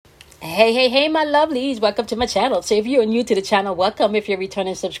Hey, my lovelies. Welcome to my channel. So if you're new to the channel, welcome. If you're a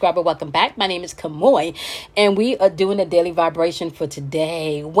returning subscriber, welcome back. My name is Kamoy, and we are doing a daily vibration for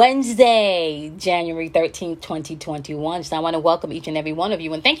today, Wednesday, January 13th, 2021. So I want to welcome each and every one of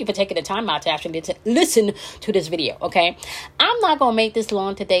you, and thank you for taking the time out to actually listen to this video, okay? I'm not going to make this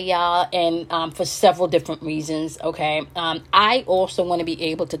long today, y'all, and for several different reasons, okay? I also want to be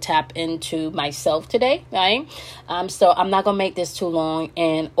able to tap into myself today, right? So I'm not going to make this too long,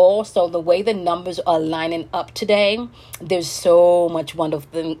 and also the way the numbers are lining up today, there's so much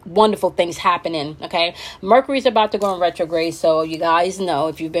wonderful things happening, okay? Mercury's about to go in retrograde, so you guys know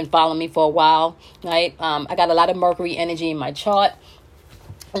if you've been following me for a while, right? I got a lot of Mercury energy in my chart.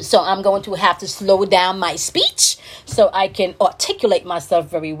 So I'm going to have to slow down my speech so I can articulate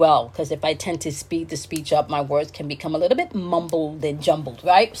myself very well. Because if I tend to speed the speech up, my words can become a little bit mumbled and jumbled,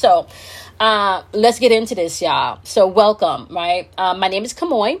 right? So let's get into this, y'all. So welcome, right? My name is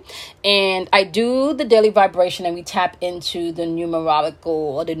Kamoy, and I do the daily vibration, and we tap into the numerology.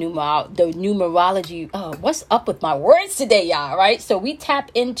 Oh, what's up with my words today, y'all, right? So we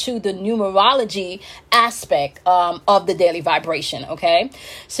tap into the numerology aspect of the daily vibration, okay?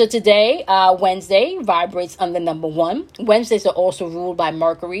 So today, Wednesday, vibrates on the number 1. Wednesdays are also ruled by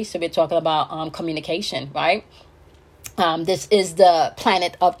Mercury, so we're talking about communication, right? This is the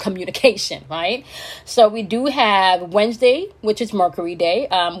planet of communication, right? So we do have Wednesday, which is Mercury Day.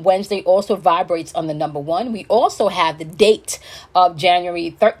 Wednesday also vibrates on the number 1. We also have the date of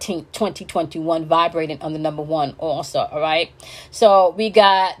January 13th, 2021 vibrating on the number 1 also, all right? So we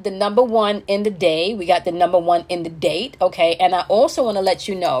got the number 1 in the day. We got the number 1 in the date, okay? And I also want to let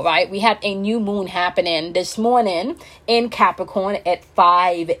you know, right? We have a new moon happening this morning in Capricorn at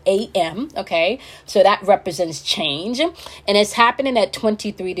 5 a.m., okay? So that represents change. And it's happening at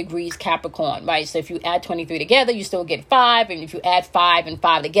 23 degrees Capricorn, right? So if you add 23 together, you still get 5. And if you add 5 and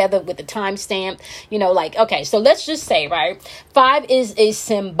 5 together with the timestamp, okay, so let's just say, right? 5 is a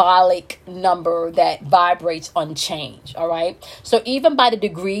symbolic number that vibrates on change, all right? So even by the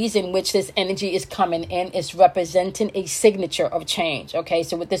degrees in which this energy is coming in, it's representing a signature of change, okay?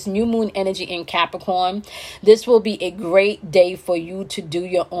 So with this new moon energy in Capricorn, this will be a great day for you to do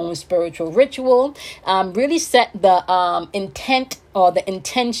your own spiritual ritual. Really set the intent or the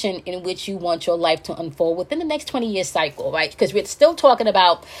intention in which you want your life to unfold within the next 20-year cycle, right? Because we're still talking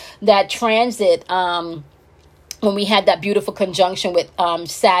about that transit when we had that beautiful conjunction with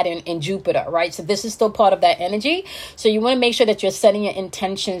Saturn and Jupiter, right? So this is still part of that energy. So you want to make sure that you're setting your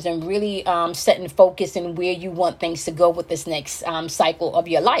intentions and really setting focus in where you want things to go with this next cycle of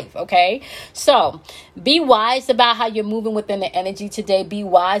your life, okay? So be wise about how you're moving within the energy today. Be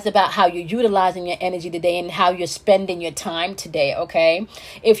wise about how you're utilizing your energy today and how you're spending your time today, okay?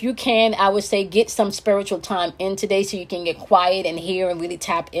 If you can, I would say get some spiritual time in today so you can get quiet and hear and really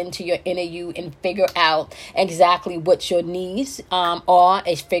tap into your inner you and figure out exactly what your needs are,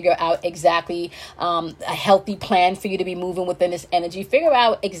 is figure out exactly a healthy plan for you to be moving within this energy. Figure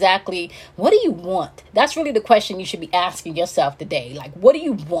out exactly what do you want. That's really the question you should be asking yourself today. Like, what do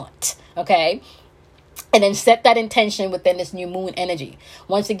you want? Okay. And then set that intention within this new moon energy.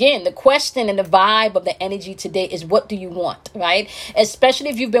 Once again, the question and the vibe of the energy today is, what do you want, right? Especially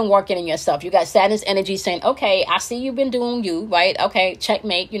if you've been working in yourself. You got Saturn's energy saying, okay, I see you've been doing you, right? Okay,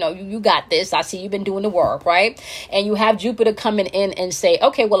 checkmate, you got this. I see you've been doing the work, right? And you have Jupiter coming in and say,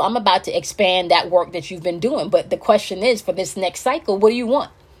 okay, well, I'm about to expand that work that you've been doing. But the question is, for this next cycle, what do you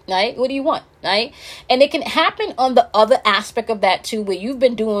want? Right? What do you want? Right? And it can happen on the other aspect of that too, where you've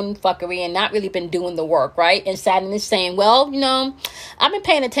been doing fuckery and not really been doing the work, right? And Saturn is saying, well, I've been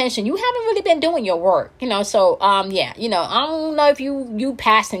paying attention. You haven't really been doing your work, so, I don't know if you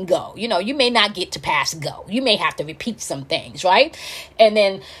pass and go, you may not get to pass and go. You may have to repeat some things, right? And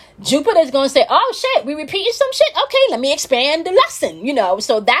then Jupiter is going to say, oh shit, we repeated some shit. Okay, let me expand the lesson,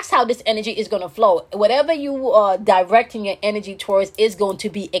 So that's how this energy is going to flow. Whatever you are directing your energy towards is going to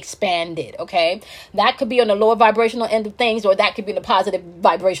be expanded, okay? That could be on the lower vibrational end of things, or that could be the positive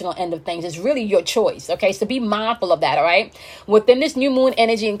vibrational end of things. It's really your choice, okay? So be mindful of that, all right? Within this new moon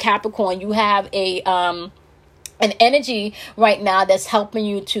energy in Capricorn, you have an energy right now that's helping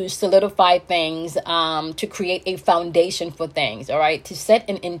you to solidify things, to create a foundation for things, all right? To set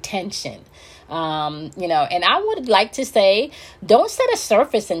an intention. And I would like to say, don't set a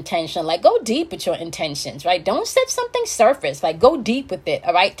surface intention. Like, go deep with your intentions, right? Don't set something surface. Like, go deep with it,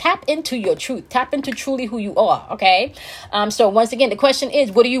 all right? Tap into your truth. Tap into truly who you are, okay? So once again, the question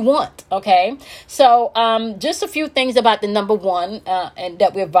is, what do you want, okay? So just a few things about the number one and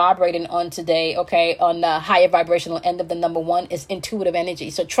that we're vibrating on today, okay? On the higher vibrational end of the number one is intuitive energy.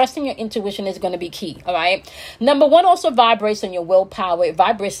 So trusting your intuition is going to be key, all right? Number one also vibrates on your willpower. It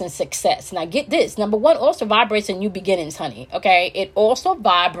vibrates in success. Now get this, number one also vibrates in new beginnings, honey, okay? It also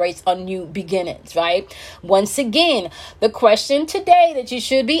vibrates on new beginnings, right? Once again, the question today that you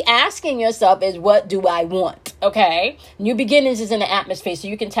should be asking yourself is, what do I want, okay? New beginnings is in the atmosphere, so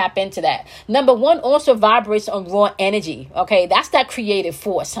you can tap into that. Number one also vibrates on raw energy, okay? That's that creative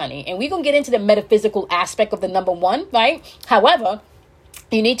force, honey. And we're going to get into the metaphysical aspect of the number one, right? However,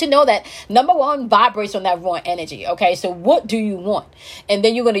 you need to know that number one vibrates on that raw energy. Okay, so what do you want? And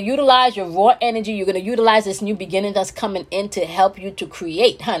then you're going to utilize your raw energy. You're going to utilize this new beginning that's coming in to help you to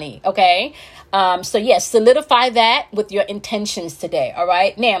create, honey. Okay, so yes, solidify that with your intentions today. All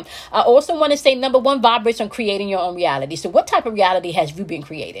right. Now, I also want to say number one vibrates on creating your own reality. So what type of reality has you been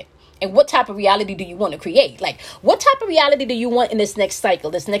created? And what type of reality do you want to create? Like, what type of reality do you want in this next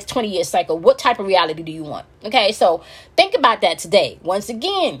cycle, this next 20-year cycle? What type of reality do you want? Okay, so think about that today. Once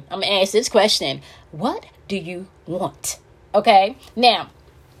again, I'm going to ask this question. What do you want? Okay, now,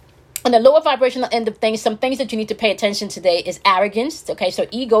 on the lower vibrational end of things, some things that you need to pay attention today is arrogance. Okay, so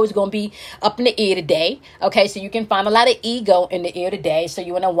ego is going to be up in the air today. Okay, so you can find a lot of ego in the air today. So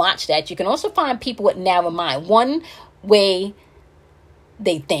you want to watch that. You can also find people with narrow mind. One way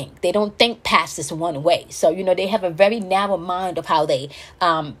they think. They don't think past this one way. So, they have a very narrow mind of how they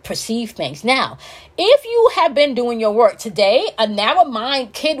perceive things. Now, if you have been doing your work today, a narrow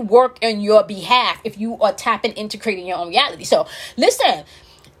mind can work on your behalf if you are tapping into creating your own reality. So, listen.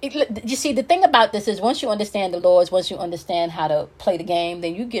 You see, the thing about this is once you understand the laws, once you understand how to play the game,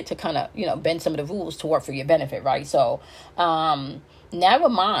 then you get to kind of, bend some of the rules to work for your benefit, right? So, narrow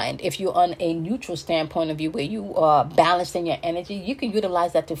mind, if you're on a neutral standpoint of view where you are balanced in your energy, you can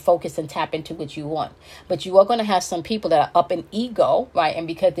utilize that to focus and tap into what you want. But you are going to have some people that are up in ego, right? And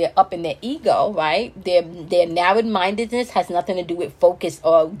because they're up in their ego, right, their narrow-mindedness has nothing to do with focus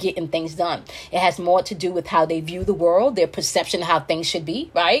or getting things done. It has more to do with how they view the world, their perception of how things should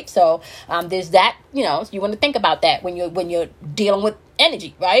be, right? So there's that, you want to think about that when you're dealing with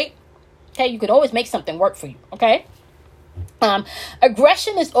energy, right? Okay, you can always make something work for you, okay?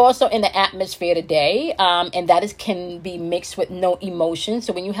 Aggression is also in the atmosphere today, and that can be mixed with no emotions.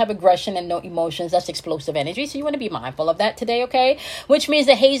 So when you have aggression and no emotions, that's explosive energy. So you want to be mindful of that today, okay? Which means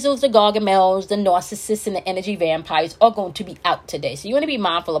the Hazels, the Gargamels, the narcissists, and the energy vampires are going to be out today. So you want to be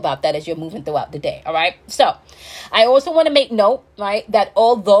mindful about that as you're moving throughout the day, all right? So I also want to make note, right, that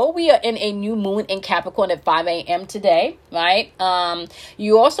although we are in a new moon in Capricorn at 5 a.m. today, right,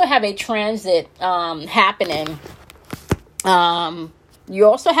 you also have a transit happening. You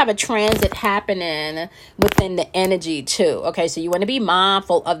also have a transit happening within the energy too. Okay, so you want to be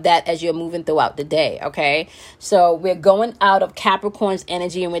mindful of that as you're moving throughout the day. Okay, so we're going out of Capricorn's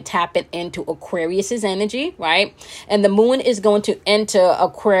energy and we're tapping into Aquarius's energy, right? And the moon is going to enter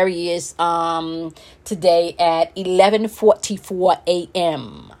Aquarius today at 11:44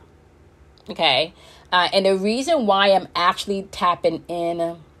 a.m. Okay, and the reason why I'm actually tapping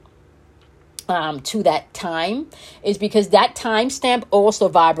in to that time is because that timestamp also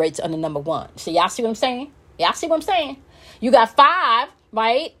vibrates on the number one. So y'all see what I'm saying? Y'all see what I'm saying? You got 5,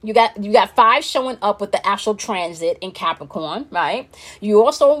 right? You got 5 showing up with the actual transit in Capricorn, right? You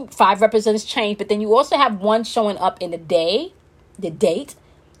also 5 represents change, but then you also have 1 showing up in the day, the date,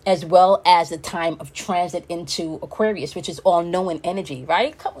 as well as the time of transit into Aquarius, which is all-knowing energy,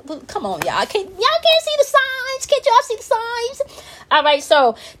 right? Come on, y'all. Y'all can't see the signs. Can't y'all see the signs? All right,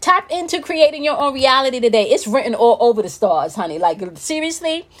 so tap into creating your own reality today. It's written all over the stars, honey. Like,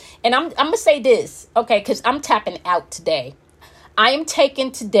 seriously. And I'm going to say this, okay, because I'm tapping out today. I am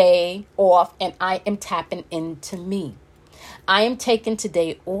taking today off, and I am tapping into me. I am taking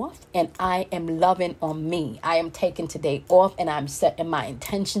today off and I am loving on me. I am taking today off and I'm setting my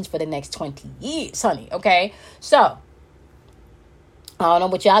intentions for the next 20 years, honey. Okay. So I don't know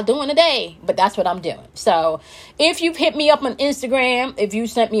what y'all doing today, but that's what I'm doing. So if you've hit me up on Instagram, if you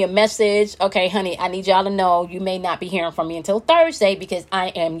sent me a message, okay, honey, I need y'all to know you may not be hearing from me until Thursday because I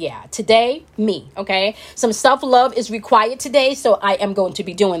am, today, me, okay? Some self-love is required today, so I am going to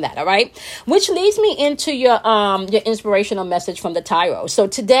be doing that, all right? Which leads me into your inspirational message from the Tarot. So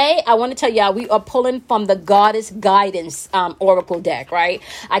today, I want to tell y'all, we are pulling from the Goddess Guidance Oracle deck, right?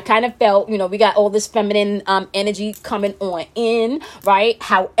 I kind of felt, we got all this feminine energy coming on in, right? right?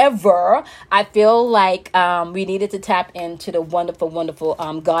 However, I feel like we needed to tap into the wonderful, wonderful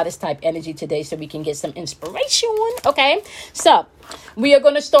goddess type energy today so we can get some inspiration. Okay, so we are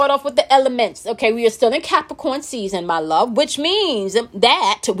going to start off with the elements. Okay, we are still in Capricorn season, my love, which means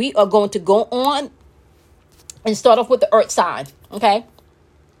that we are going to go on and start off with the earth sign. Okay,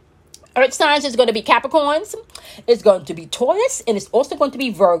 earth signs is going to be Capricorns, it's going to be Taurus, and it's also going to be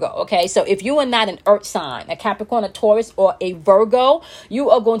Virgo. Okay, so if you are not an earth sign, a Capricorn, a Taurus, or a Virgo, you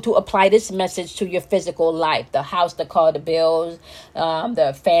are going to apply this message to your physical life, the house, the car, the bills,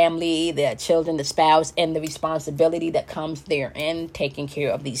 the family, the children, the spouse, and the responsibility that comes therein, taking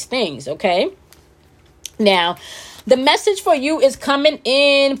care of these things. Okay, now the message for you is coming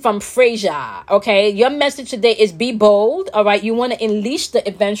in from Frasier. Okay, your message today is be bold. All right, you want to unleash the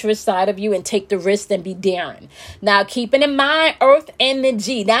adventurous side of you and take the risk and be daring. Now, keeping in mind earth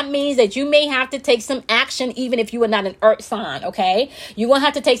energy, that means that you may have to take some action even if you are not an earth sign. Okay, you're going to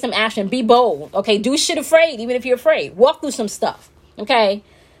have to take some action. Be bold. Okay, do shit afraid even if you're afraid. Walk through some stuff. Okay.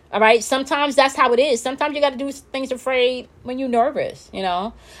 All right. Sometimes that's how it is. Sometimes you got to do things afraid when you're nervous. You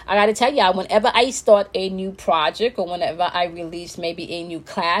know, I got to tell y'all, whenever I start a new project or whenever I release maybe a new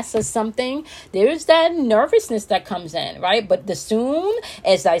class or something, there's that nervousness that comes in. Right. But the soon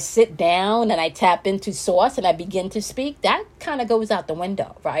as I sit down and I tap into source and I begin to speak, that kind of goes out the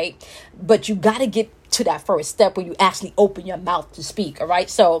window. Right. But you got to get to that first step where you actually open your mouth to speak. All right.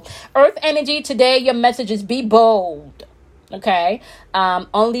 So earth energy today, your message is be bold. Okay,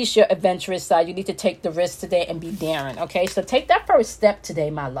 unleash your adventurous side. You need to take the risk today and be daring. Okay, so take that first step today,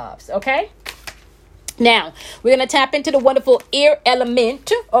 my loves. Okay. Now, we're going to tap into the wonderful air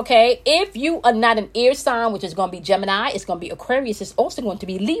element, okay? If you are not an air sign, which is going to be Gemini, it's going to be Aquarius, it's also going to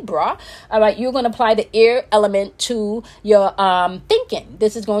be Libra, all right? You're going to apply the air element to your thinking.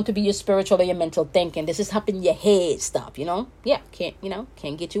 This is going to be your spiritual or your mental thinking. This is helping your head stuff, you know? Yeah,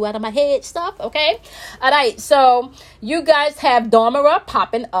 can't get you out of my head stuff, okay? All right, so you guys have Dharma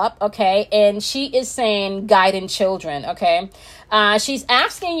popping up, okay? And she is saying guiding children, okay? She's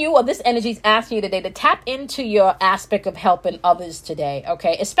asking you, or this energy is asking you today to tap into your aspect of helping others today,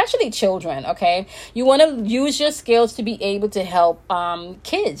 okay? Especially children, okay? You want to use your skills to be able to help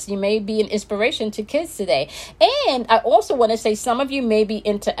kids. You may be an inspiration to kids today. And I also want to say some of you may be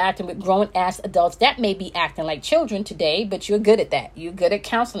interacting with grown-ass adults that may be acting like children today, but you're good at that. You're good at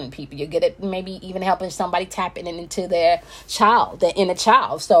counseling people. You're good at maybe even helping somebody tap into their child, their inner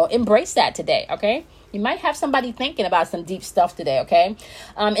child. So embrace that today, okay? You might have somebody thinking about some deep stuff today, okay?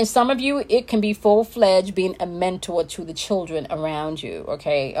 And some of you, it can be full-fledged being a mentor to the children around you,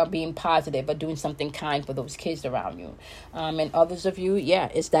 okay? Or being positive or doing something kind for those kids around you. And others of you, yeah,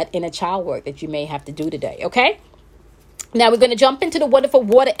 it's that inner child work that you may have to do today, okay? Now, we're going to jump into the wonderful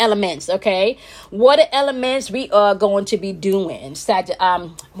water elements, okay? Water elements we are going to be doing.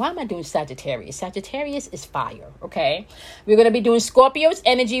 Why am I doing Sagittarius? Sagittarius is fire, okay? We're going to be doing Scorpio's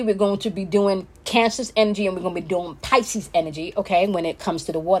energy. We're going to be doing Cancer's energy. And we're going to be doing Pisces energy, okay, when it comes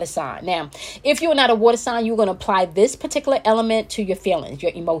to the water sign. Now, if you're not a water sign, you're going to apply this particular element to your feelings,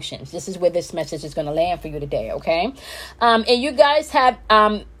 your emotions. This is where this message is going to land for you today, okay? And you guys have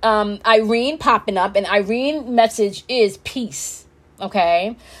Irene popping up. And Irene's message is peace.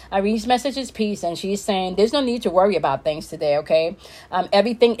 Okay, Irene's message is peace, and she's saying there's no need to worry about things today. Okay,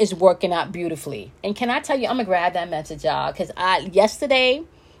 everything is working out beautifully. And can I tell you, I'm gonna grab that message, y'all, because yesterday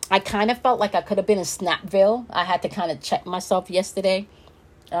I kind of felt like I could have been in Snapville. I had to kind of check myself yesterday.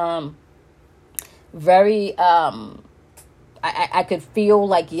 I could feel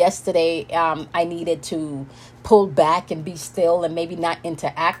like yesterday I needed to pull back and be still and maybe not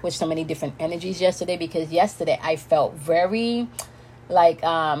interact with so many different energies yesterday, because yesterday I felt very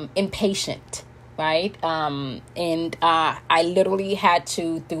impatient, right? And I literally had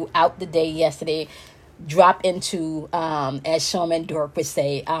to, throughout the day yesterday, drop into, as Shaman Durek would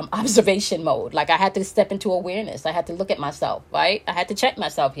say, observation mode. Like I had to step into awareness. I had to look at myself, right? I had to check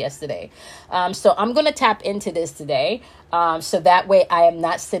myself yesterday. So I'm going to tap into this today. So that way I am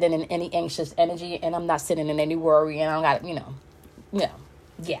not sitting in any anxious energy, and I'm not sitting in any worry, and I got,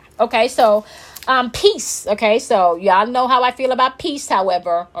 yeah. Okay. So, peace. Okay. So y'all know how I feel about peace.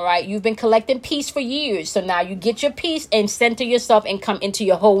 However, all right, you've been collecting peace for years. So now you get your peace and center yourself and come into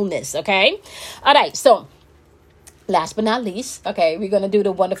your wholeness. Okay. All right. So Last but not least, okay, we're going to do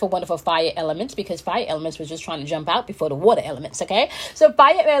the wonderful, wonderful fire elements, because fire elements was just trying to jump out before the water elements, okay? So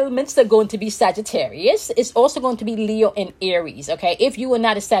fire elements are going to be Sagittarius. It's also going to be Leo and Aries, okay? If you are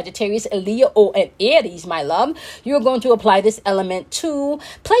not a Sagittarius, a Leo, or an Aries, my love, you're going to apply this element to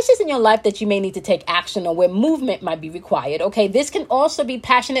places in your life that you may need to take action or where movement might be required, okay? This can also be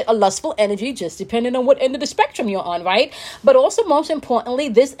passionate or lustful energy, just depending on what end of the spectrum you're on, right? But also, most importantly,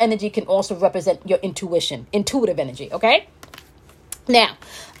 this energy can also represent your intuition, intuitive energy. Okay. Now,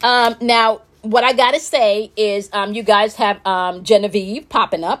 what I gotta say is, you guys have Genevieve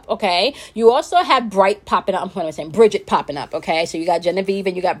popping up. Okay. You also have Bright popping up. I'm saying Bridget popping up. Okay. So you got Genevieve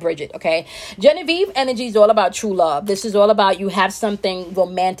and you got Bridget. Okay. Genevieve energy is all about true love. This is all about you have something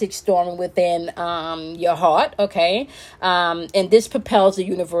romantic storming within your heart. Okay. And this propels the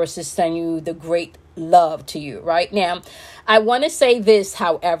universe to send you the great love to you right now. I want to say this,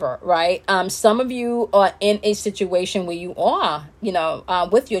 however, right? Some of you are in a situation where you are,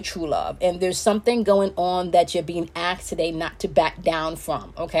 with your true love, and there's something going on that you're being asked today not to back down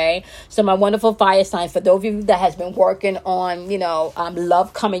from. Okay. So my wonderful fire signs, for those of you that has been working on,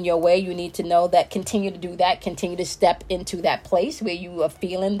 love coming your way, you need to know that continue to do that. Continue to step into that place where you are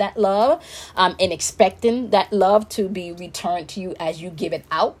feeling that love, and expecting that love to be returned to you as you give it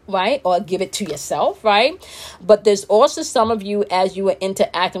out, right? Or give it to yourself, right? But there's also some of you, as you are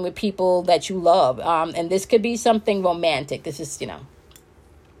interacting with people that you love, and this could be something romantic. This is,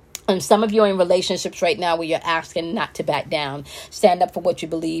 and some of you are in relationships right now where you're asking not to back down. Stand up for what you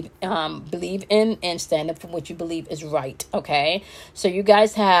believe in, and stand up for what you believe is right. Okay. So you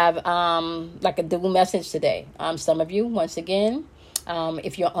guys have like a dual message today. Some of you, once again,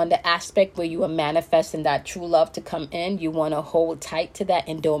 if you're on the aspect where you are manifesting that true love to come in, you want to hold tight to that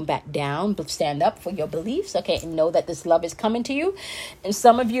and don't back down, but stand up for your beliefs, okay, and know that this love is coming to you. And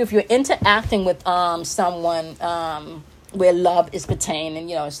some of you, if you're interacting with someone where love is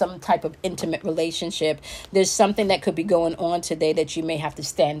pertaining, some type of intimate relationship, there's something that could be going on today that you may have to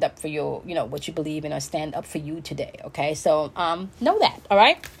stand up for your, what you believe in, or stand up for you today, okay? So know that, all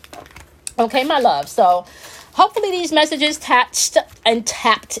right? Okay, my love. So hopefully these messages tapped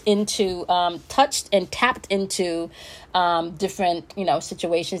into different,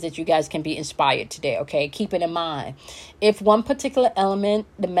 situations that you guys can be inspired today. Okay. Keep it in mind. If one particular element,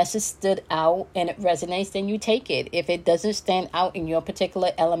 the message stood out and it resonates, then you take it. If it doesn't stand out in your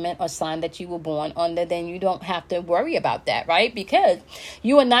particular element or sign that you were born under, then you don't have to worry about that, right? Because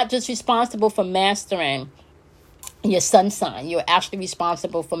you are not just responsible for mastering your sun sign. You're actually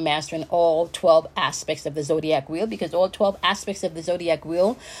responsible for mastering all 12 aspects of the zodiac wheel, because all 12 aspects of the zodiac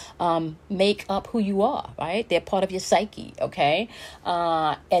wheel make up who you are, right? They're part of your psyche, okay?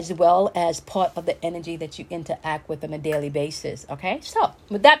 As well as part of the energy that you interact with on a daily basis, okay? So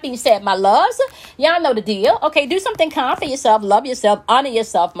with that being said, my loves, y'all know the deal. Okay, do something kind for yourself, love yourself, honor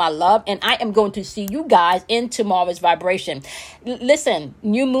yourself, my love, and I am going to see you guys in tomorrow's vibration. Listen,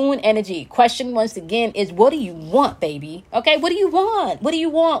 new moon energy. Question once again is, what do you want, baby? Okay, what do you want? What do you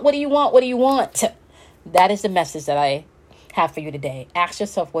want? What do you want? What do you want? That is the message that I have for you today. Ask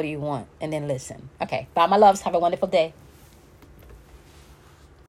yourself, what do you want? And then listen. Okay, bye, my loves. Have a wonderful day.